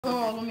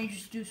let me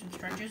just do some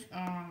stretches.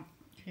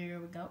 Here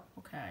we go.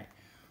 Okay.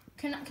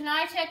 Can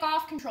I take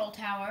off, Control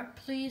Tower?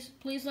 Please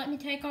let me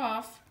take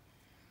off.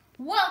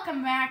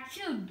 Welcome back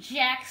to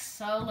Jack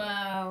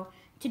Solo.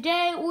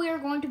 Today we are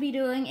going to be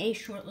doing a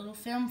short little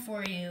film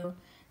for you.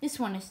 This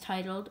one is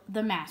titled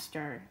The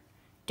Master.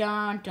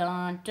 Dun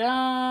dun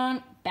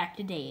dun. Back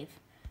to Dave.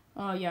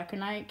 Oh yeah,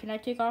 can I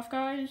take off,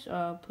 guys?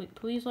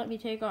 Please let me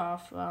take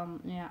off.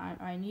 Yeah,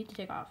 I need to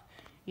take off.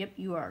 Yep,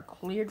 you are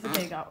cleared for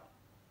takeoff.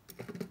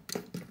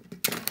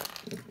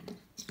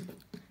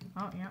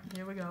 Oh yeah,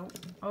 here we go.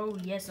 Oh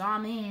yes,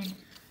 I'm in.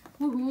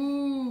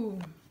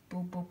 Woohoo!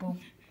 Boom boom boom.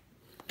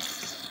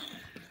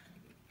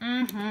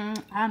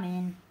 I'm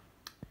in.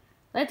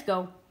 Let's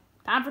go.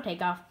 Time for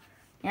takeoff.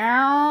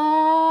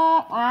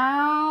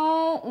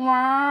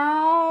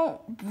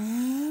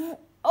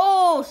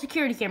 Oh,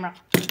 security camera.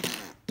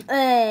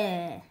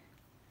 The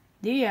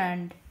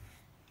end.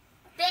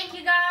 Thank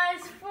you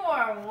guys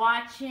for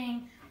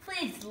watching.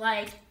 Please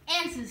like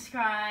and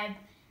subscribe.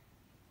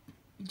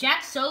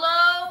 Jack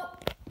Solo.